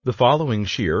The following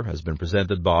shir has been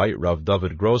presented by Rav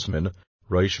David Grossman,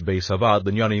 Rosh Beis Havad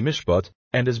Linyani Mishpat,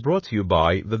 and is brought to you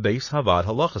by the Beis Havad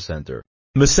Halacha Center.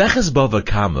 Maseches Bava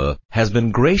Kama has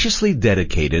been graciously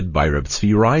dedicated by Reb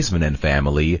Tzvi Reisman and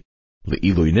family,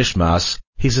 Le'ilui Nishmas,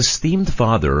 his esteemed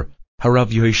father, Harav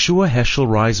Yehoshua Heschel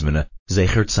Reisman,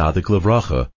 Zecher Tzadik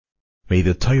Levracha. May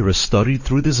the Torah studied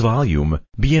through this volume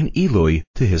be an Eloi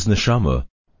to his neshama.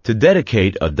 To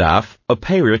dedicate a daf, a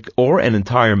perik, or an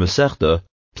entire Masechta,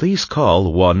 please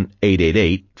call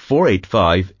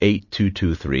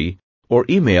 1-888-485-8223 or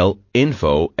email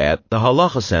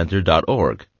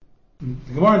info@thehalachacenter.org. The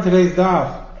Gemara in today's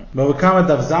daf, Bava Kama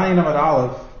daf Zayin Amud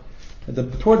Aleph,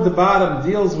 toward the bottom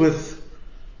deals with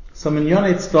some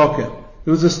inyanei tzedakah.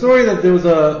 There was a story that there was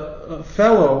a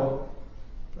fellow,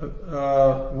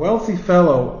 a wealthy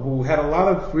fellow who had a lot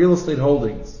of real estate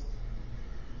holdings.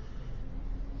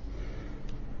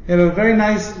 He had a very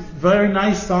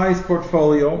nice sized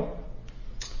portfolio.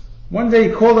 One day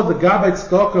he called up the Gabbai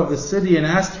Tzedakah of the city and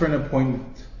asked for an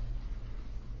appointment.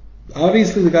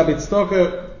 Obviously the Gabbai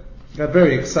Tzedakah got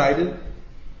very excited.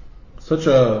 Such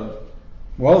a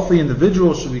wealthy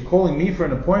individual should be calling me for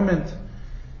an appointment.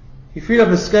 He freed up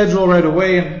his schedule right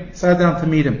away and sat down to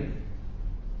meet him.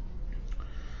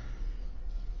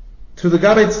 To the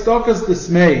Gabbai Tzedakah's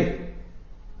dismay,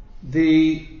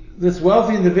 this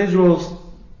wealthy individual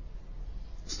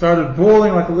started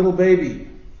bawling like a little baby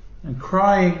and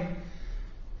crying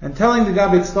and telling the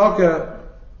Gabbai Tzedakah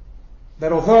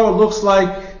that although it looks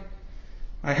like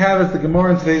I have, as the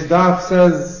Gemara in today's daf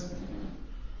says,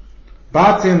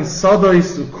 Batim,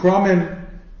 Sodois, Ukromim,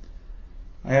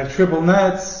 I have triple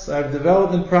nets, I have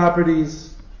development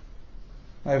properties,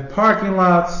 I have parking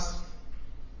lots,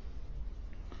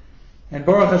 and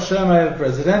Baruch Hashem, I have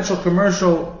residential,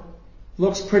 commercial,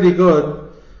 looks pretty good.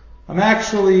 I'm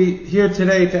actually here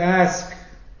today to ask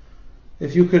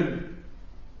if you could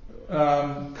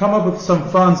come up with some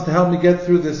funds to help me get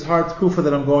through this hard tkufa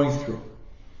that I'm going through.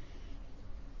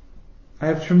 I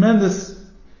have tremendous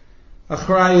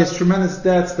achrayas, tremendous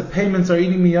debts. The payments are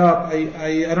eating me up.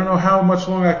 I don't know how much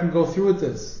longer I can go through with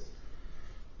this.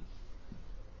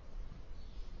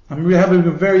 I'm really having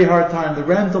a very hard time. The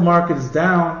rental market is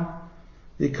down.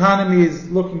 The economy is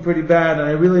looking pretty bad, and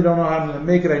I really don't know how I'm going to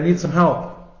make it. I need some help.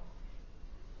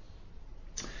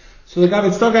 So the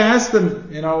Gabbai Tzedakah asked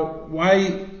him,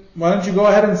 why don't you go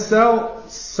ahead and sell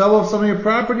off some of your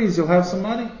properties? You'll have some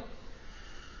money.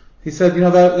 He said,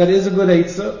 that is a good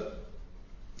eitzah.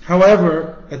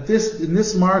 However, in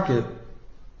this market,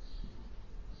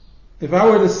 if I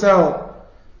were to sell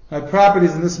my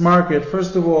properties in this market,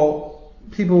 first of all,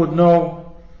 people would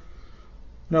know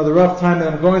the rough time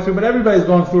that I'm going through, but everybody's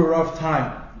going through a rough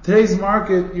time. Today's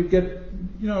market, you get,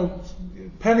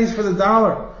 pennies for the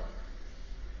dollar.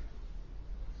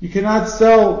 You cannot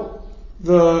sell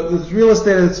this real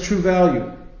estate at its true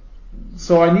value.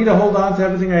 So I need to hold on to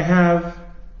everything I have,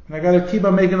 and I got to keep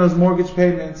on making those mortgage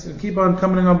payments and keep on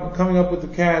coming up with the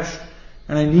cash,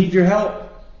 and I need your help.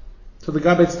 So the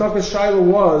Gabbai Tzedakah Shaila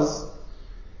was,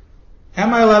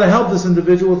 am I allowed to help this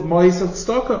individual with Mois of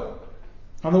Tzedakah?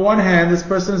 On the one hand, this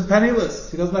person is penniless.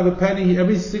 He doesn't have a penny.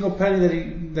 Every single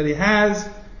penny that he has,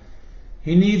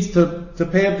 he needs to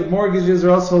pay up the mortgages, or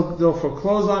else they'll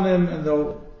foreclose on him, and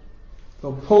they'll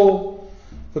pull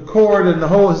the cord, and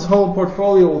his whole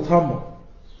portfolio will tumble.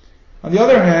 On the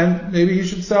other hand, maybe he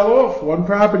should sell off one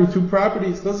property, two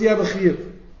properties. Does he have a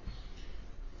chiyuv?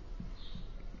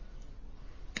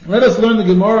 Let us learn the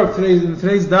Gemara of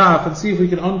today's daf and see if we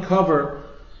can uncover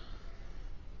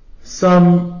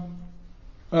some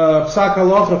psak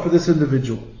halacha for this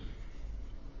individual.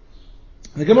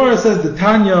 The Gemara says, the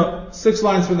Tanya, 6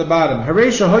 lines from the bottom. There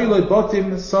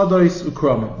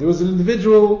was an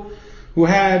individual who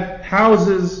had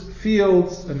houses,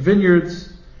 fields, and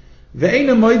vineyards,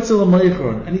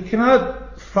 and he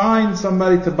cannot find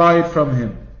somebody to buy it from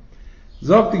him. We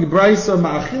feed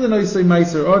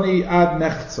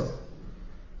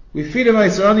him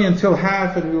Meiser Ani until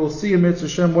half, and we will see in Mitzvah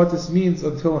Hashem what this means,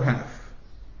 until half.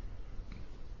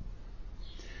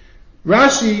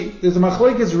 Rashi, there's a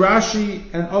machlokes Rashi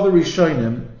and other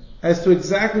Rishonim as to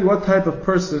exactly what type of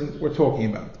person we're talking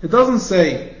about. It doesn't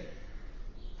say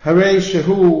Harei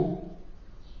Shehu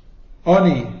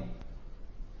Ani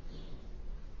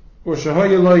or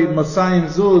Shehayeloi Masayim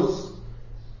Zuz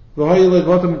V'Hayeloi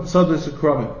Botam Tzadus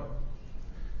Ukromim.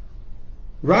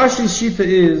 Rashi's shita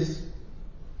is,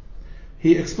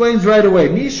 he explains right away,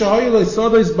 Mi Shehayeloi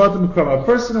Tzadus Botam Ukromim, a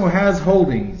person who has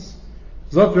holdings.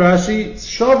 Zok Rashi,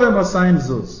 Shovem Masayim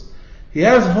Zuz. He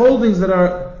has holdings that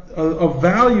are of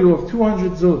value of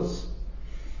 200 zuz.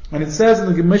 And it says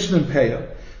in the Mishnah in Peah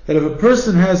that if a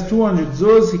person has 200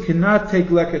 zuz, he cannot take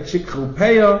leket shikchel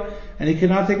peya, and he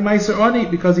cannot take meiser ani,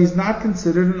 because he's not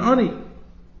considered an ani.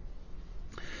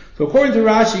 So according to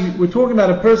Rashi, we're talking about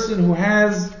a person who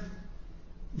has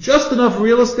just enough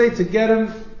real estate to get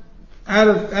him out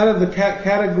of the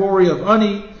category of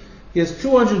ani. He has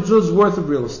 200 zuz worth of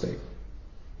real estate.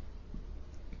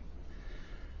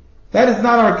 That is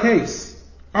not our case.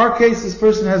 Our case, this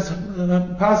person has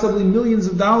possibly millions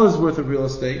of dollars worth of real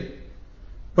estate,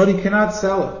 but he cannot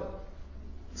sell it.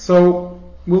 So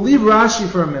we'll leave Rashi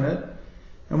for a minute,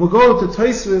 and we'll go to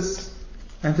Tosfos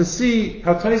and to see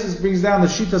how Tosfos brings down the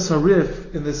Shitas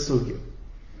Harif in this sugya.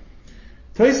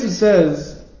 Tosfos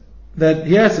says that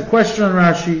he asks a question on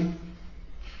Rashi,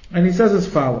 and he says as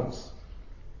follows.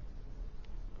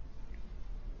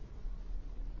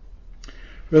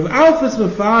 Rav Alfus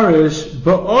Mefarish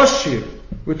Ba'oshir.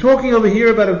 We're talking over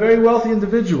here about a very wealthy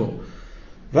individual.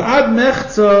 Va'ad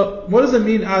mechza, what does it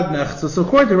mean ad mechza? So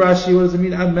according to Rashi, what does it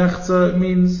mean ad mechza? It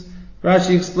means,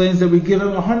 Rashi explains that we give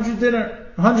him 100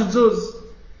 zuz.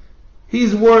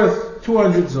 He's worth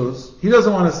 200 zuz. He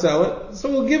doesn't want to sell it.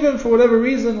 So we'll give him, for whatever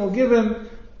reason, we'll give him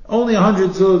only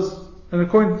 100 zuz. And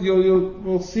according to,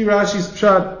 we'll see Rashi's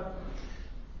pshat.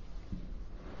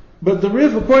 But the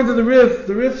Rif, according to the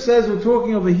Rif says we're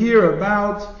talking over here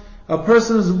about a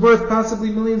person who's worth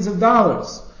possibly millions of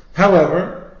dollars.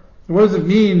 However, what does it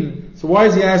mean? So why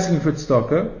is he asking for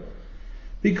tzedakah?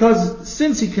 Because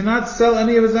since he cannot sell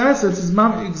any of his assets, it's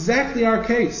exactly our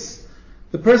case.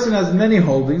 The person has many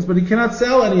holdings, but he cannot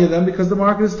sell any of them because the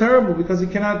market is terrible, because he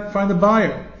cannot find a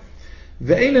buyer. He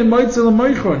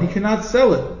cannot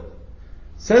sell it.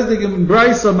 Says the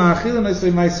Brayso Ma'achil, and I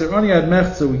say Meiser Ani ad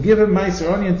Mechza. We give him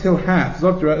Meiser Ani until half.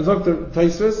 Dr.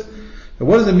 Tosfos.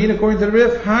 What does it mean according to the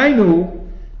Rif? Hainu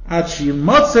at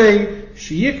Shimotzei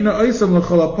Shiyikna Oisam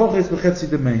L'chol HaPoches B'chetzi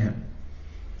Demehem.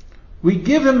 We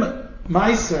give him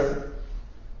Meiser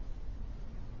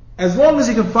as long as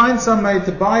he can find somebody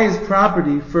to buy his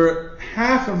property for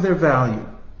half of their value.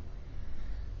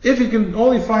 If he can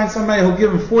only find somebody who'll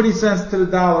give him 40 cents to the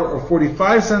dollar or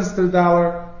 45 cents to the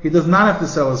dollar, he does not have to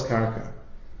sell his karka.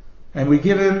 And we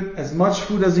give him as much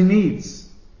food as he needs.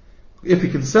 If he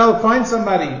can find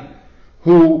somebody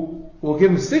who will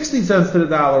give him 60 cents to the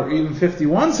dollar, or even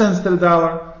 51 cents to the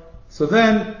dollar, so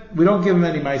then we don't give him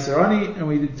any meiser ani, and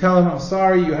we tell him, I'm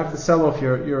sorry, you have to sell off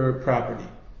your property.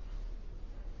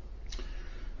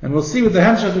 And we'll see with the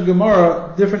Hemshech of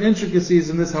Gemara different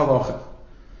intricacies in this halacha.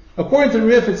 According to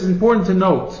Rif, it's important to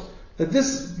note that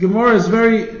this Gemara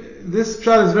this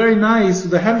pshat is very nice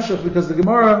with the Hemshech, because the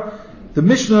Gemara, the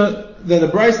Mishnah, the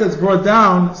Bryce that's brought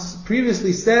down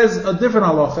previously says a different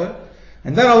halacha,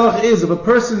 and that halacha is if a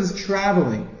person is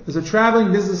traveling, is a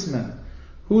traveling businessman,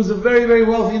 who's a very, very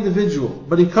wealthy individual,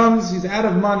 but he's out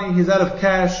of money, he's out of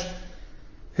cash,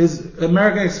 his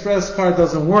American Express card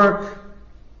doesn't work,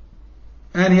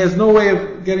 and he has no way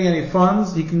of getting any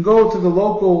funds, he can go to the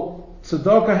local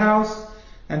tzedakah house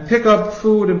and pick up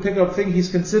food and pick up things. He's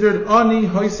considered ani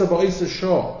hoisa ba'isa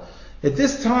shah. At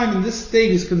this time, in this state,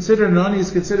 he's considered an ani,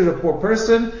 he's considered a poor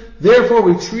person, therefore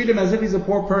we treat him as if he's a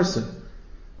poor person.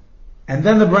 And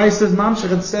then the Bryce says,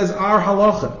 Mamshech, and says, our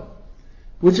halacha,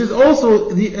 which is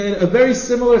also a very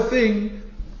similar thing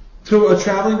to a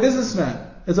traveling businessman.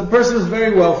 As a person who's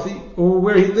very wealthy, or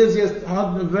where he lives, he has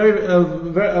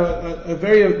a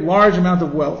very large amount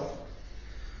of wealth.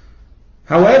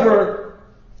 However,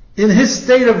 in his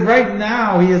state of right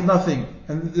now, he has nothing.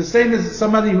 And the same as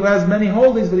somebody who has many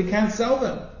holdings, but he can't sell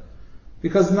them,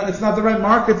 because it's not the right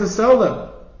market to sell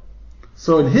them.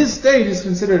 So in his state, he's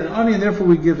considered an ani, and therefore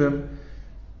we give him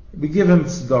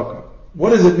tzedakah.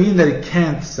 What does it mean that he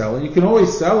can't sell it? You can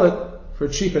always sell it for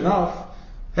cheap enough.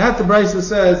 That the Brisa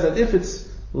says that if it's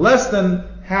less than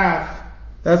half,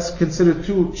 that's considered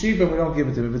too cheap and we don't give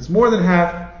it to him. If it's more than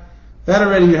half, that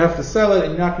already you have to sell it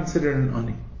and you're not considered an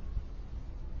ani.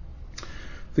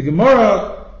 The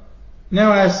Gemara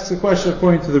now asks a question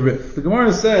according to the Rif. The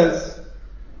Gemara says,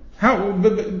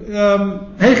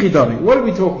 Heichidami, what are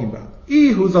we talking about?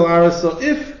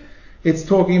 If it's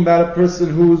talking about a person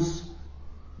who's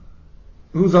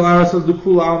alarasa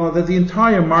dukul alma, that the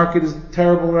entire market is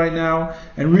terrible right now,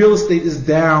 and real estate is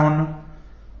down.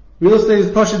 Real estate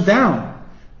is pushed down.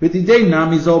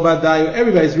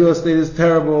 Everybody's real estate is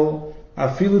terrible.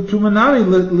 Afilu tumanami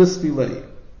lispilei.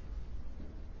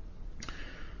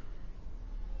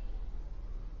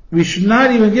 We should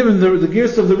not even give him, the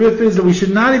gears of the Rif is that we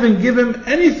should not even give him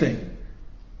anything.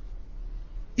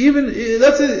 Even,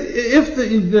 if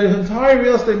the entire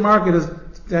real estate market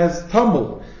has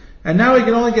tumbled, and now he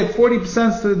can only get 40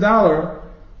 cents to the dollar,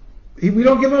 we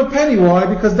don't give him a penny. Why?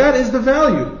 Because that is the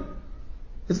value.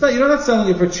 You're not selling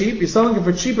it for cheap, you're selling it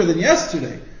for cheaper than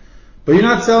yesterday. But you're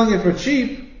not selling it for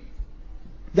cheap,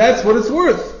 that's what it's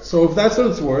worth. So if that's what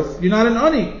it's worth, you're not an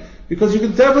ani. Because you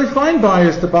can definitely find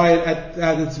buyers to buy it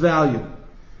at its value.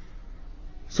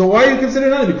 So why are you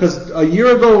considering ani? Because a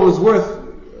year ago it was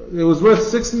worth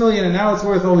 6 million and now it's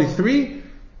worth only 3?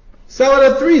 Sell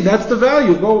it at 3, that's the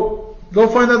value. Go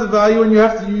find out the value and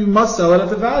you must sell it at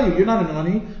the value. You're not an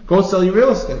ani, go sell your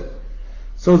real estate.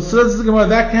 So this is the Gemara,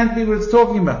 that can't be what it's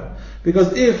talking about.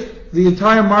 Because if the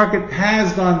entire market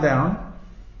has gone down,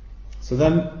 so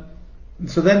then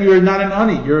you're not an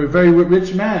ani, you're a very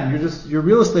rich man. Your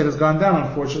real estate has gone down,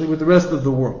 unfortunately, with the rest of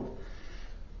the world.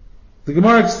 The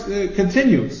Gemara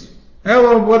continues.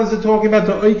 Hello, what is it talking about?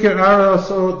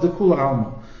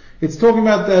 It's talking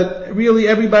about that really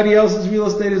everybody else's real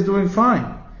estate is doing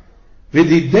fine.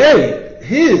 Since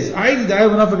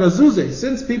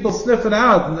people sniff it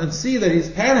out and see that he's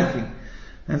panicking,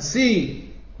 and see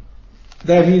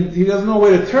that he doesn't know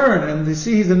where to turn, and they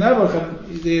see he's a nebuch,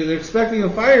 and they're expecting a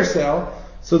fire sale,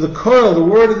 so the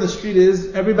word in the street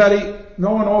is,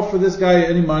 no one offer this guy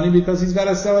any money because he's got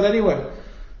to sell it anyway.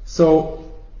 So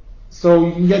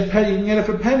you can get it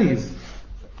for pennies.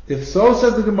 If so,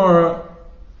 says the Gemara,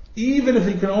 even if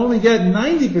he can only get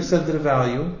 90% of the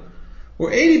value, or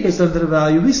 80% of the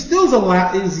value, he still is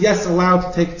allowed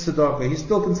to take tzedakah. He's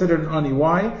still considered an ani.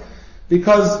 Why?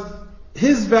 Because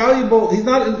he's not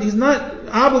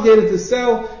obligated to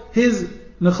sell his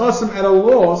nechasim at a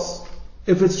loss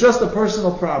if it's just a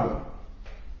personal problem.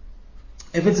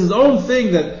 If it's his own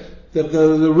thing that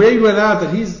the raid went out,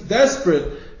 that he's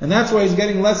desperate, and that's why he's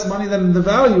getting less money than the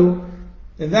value,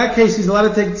 in that case he's allowed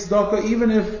to take tzedakah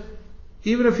even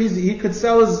if he could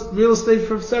sell his real estate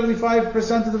for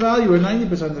 75% of the value or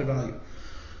 90% of the value.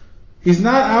 He's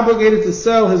not obligated to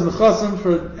sell his nechasim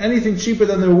for anything cheaper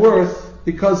than they're worth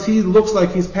because he looks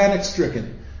like he's panic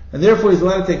stricken. And therefore he's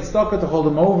allowed to take tzedakah to hold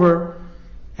him over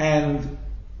and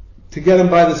to get him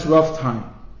by this rough time.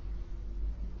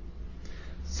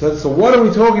 So what are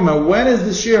we talking about? When is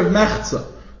the share of mechza?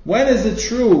 When is it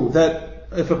true that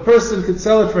if a person could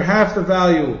sell it for half the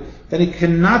value, then he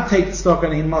cannot take tzedakah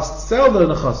and he must sell the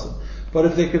nechasim? But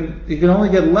if he can only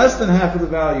get less than half of the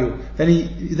value, then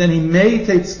he may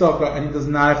take tzedakah and he does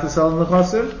not have to sell the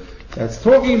nechasim. That's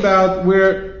talking about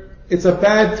where it's a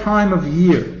bad time of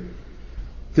year.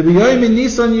 To be yoyim in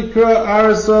Nisan yikra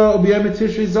arasa, or be yoyim in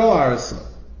Tishri zal arasa.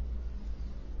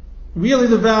 Really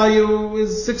the value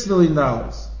is $6 million.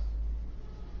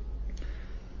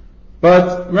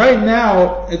 But right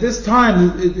now, at this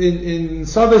time, in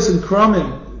Savis and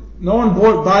Krumim, no one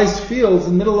buys fields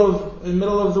in the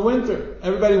middle of the winter.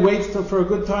 Everybody waits for a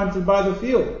good time to buy the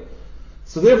field.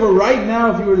 So therefore, right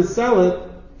now, if you were to sell it,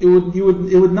 it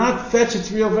would not fetch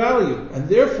its real value, and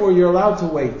therefore you're allowed to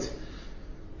wait.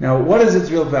 Now, what is its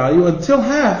real value? Until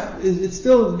half, it's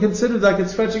still considered like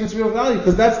it's fetching its real value,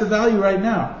 because that's the value right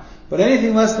now. But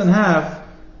anything less than half,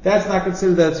 that's not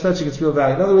considered that it's fetching its real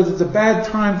value. In other words, it's a bad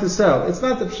time to sell. It's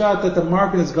not the pshat that the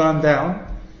market has gone down,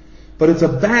 but it's a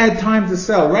bad time to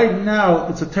sell. Right now,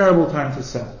 it's a terrible time to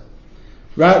sell.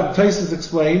 Taisus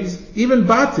explains, even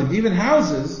batim, even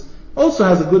houses, also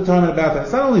has a good time and a bad time.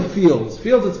 It's not only fields.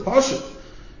 Fields, it's pashut.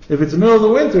 If it's the middle of the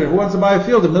winter, who wants to buy a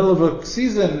field in the middle of a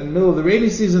season, in the middle of the rainy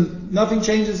season, nothing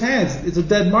changes hands. It's a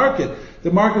dead market.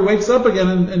 The market wakes up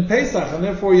again in Pesach, and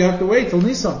therefore you have to wait till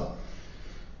Nisan.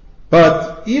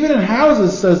 But even in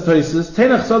houses, says Taisus,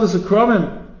 Tenach Sadas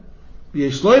Akromim,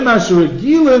 there's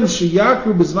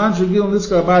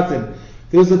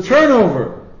a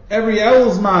turnover every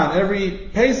Elzman, every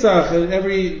Pesach,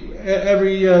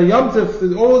 every Yom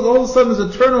Tov. All of a sudden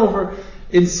there's a turnover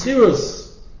in Schirus.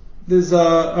 There's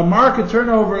a market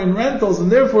turnover in rentals,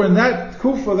 and therefore in that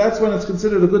kufa, that's when it's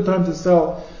considered a good time to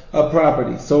sell a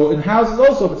property. So in houses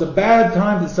also, if it's a bad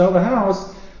time to sell the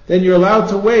house, then you're allowed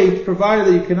to wait, provided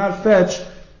that you cannot fetch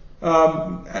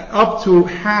up to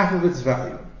half of its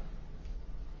value.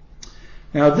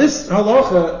 Now this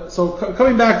halacha, so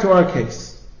coming back to our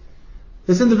case,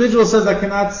 this individual says, I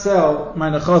cannot sell my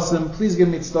nechasim, please give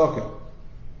me tzedakah.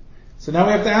 So now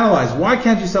we have to analyze, why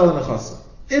can't you sell the nechasim?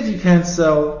 If you can't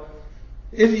sell,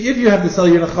 if you have to sell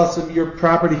your nechasim, your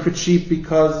property for cheap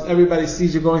because everybody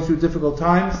sees you're going through difficult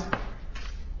times,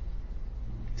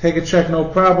 take a check, no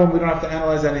problem, we don't have to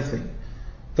analyze anything.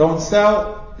 Don't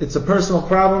sell, it's a personal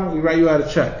problem, we write you out a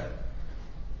check.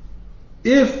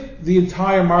 If the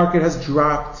entire market has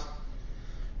dropped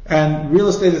and real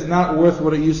estate is not worth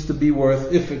what it used to be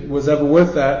worth, if it was ever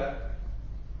worth that,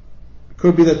 it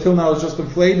could be that till now it's just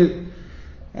inflated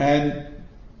and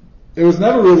it was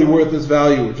never really worth this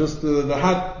value, just the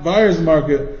hot buyer's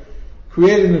market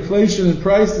created inflation in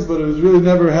prices, but it was really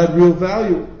never had real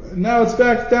value. And now it's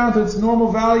back down to its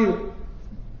normal value.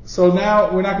 So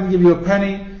now we're not going to give you a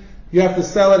penny. You have to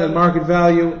sell it at market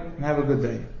value and have a good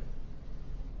day.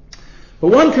 But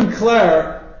one can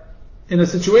declare, in a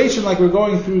situation like we're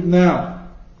going through now,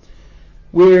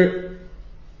 where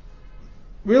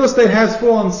real estate has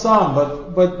fallen some,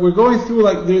 but we're going through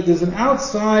like there's an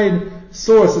outside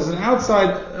source, there's an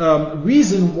outside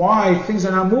reason why things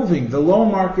are not moving. The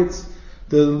loan markets,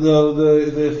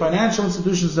 the financial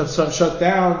institutions have shut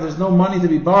down. There's no money to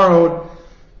be borrowed.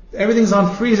 Everything's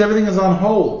on freeze. Everything is on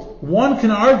hold. One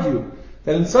can argue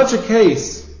that in such a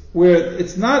case where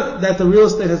it's not that the real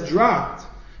estate has dropped,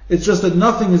 it's just that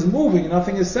nothing is moving,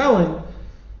 nothing is selling.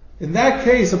 In that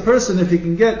case, a person, if he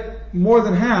can get more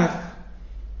than half,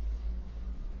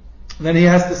 then he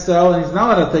has to sell, and he's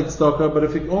not allowed to take tzedakah. But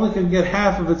if he only can get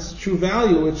half of its true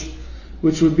value,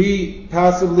 which would be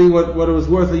possibly what it was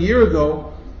worth a year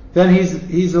ago, then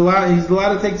he's allowed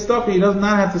to take tzedakah. He does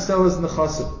not have to sell his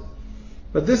nechassim.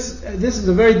 But this is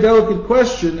a very delicate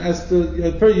question. As to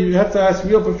you have to ask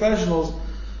real professionals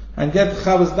and get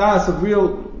chavas das of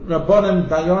real rabbanim,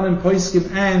 dayanim,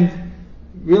 poskim, and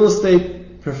real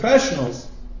estate professionals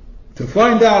to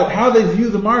find out how they view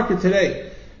the market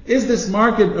today. Is this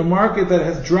market a market that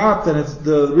has dropped and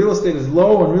the real estate is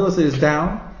low and real estate is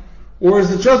down? Or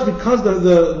is it just because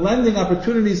the lending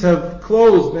opportunities have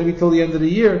closed, maybe till the end of the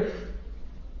year?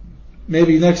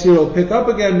 Maybe next year it'll pick up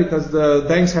again because the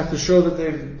banks have to show that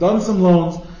they've done some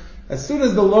loans. As soon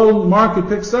as the loan market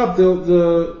picks up,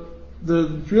 the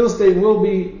real estate will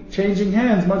be changing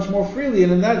hands much more freely.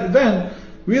 And in that event,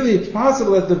 really it's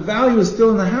possible that the value is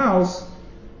still in the house,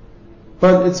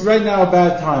 but it's right now a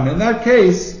bad time. In that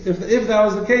case, if that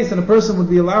was the case, then a person would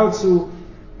be allowed to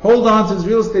hold on to his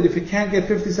real estate if he can't get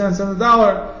 50 cents on the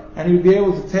dollar, and he would be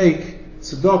able to take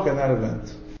tzedakah in that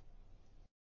event.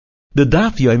 The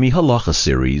Daf Yomi Halacha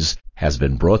series has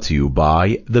been brought to you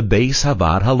by the Beis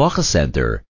Havad Halacha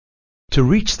Center. To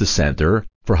reach the center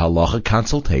for halacha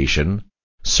consultation,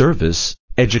 service,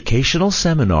 educational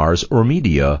seminars, or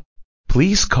media,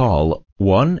 please call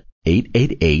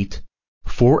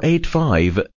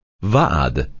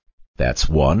 1-888-485-VAAD. That's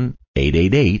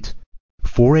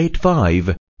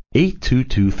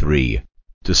 1-888-485-8223.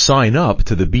 To sign up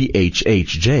to the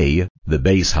BHHJ, the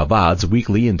Beis Havad's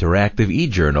weekly interactive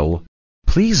e-journal,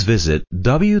 please visit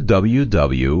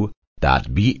www.bhhj.org,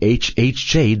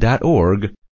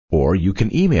 or you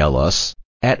can email us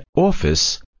at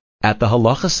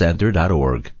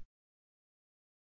office@thehalachacenter.org.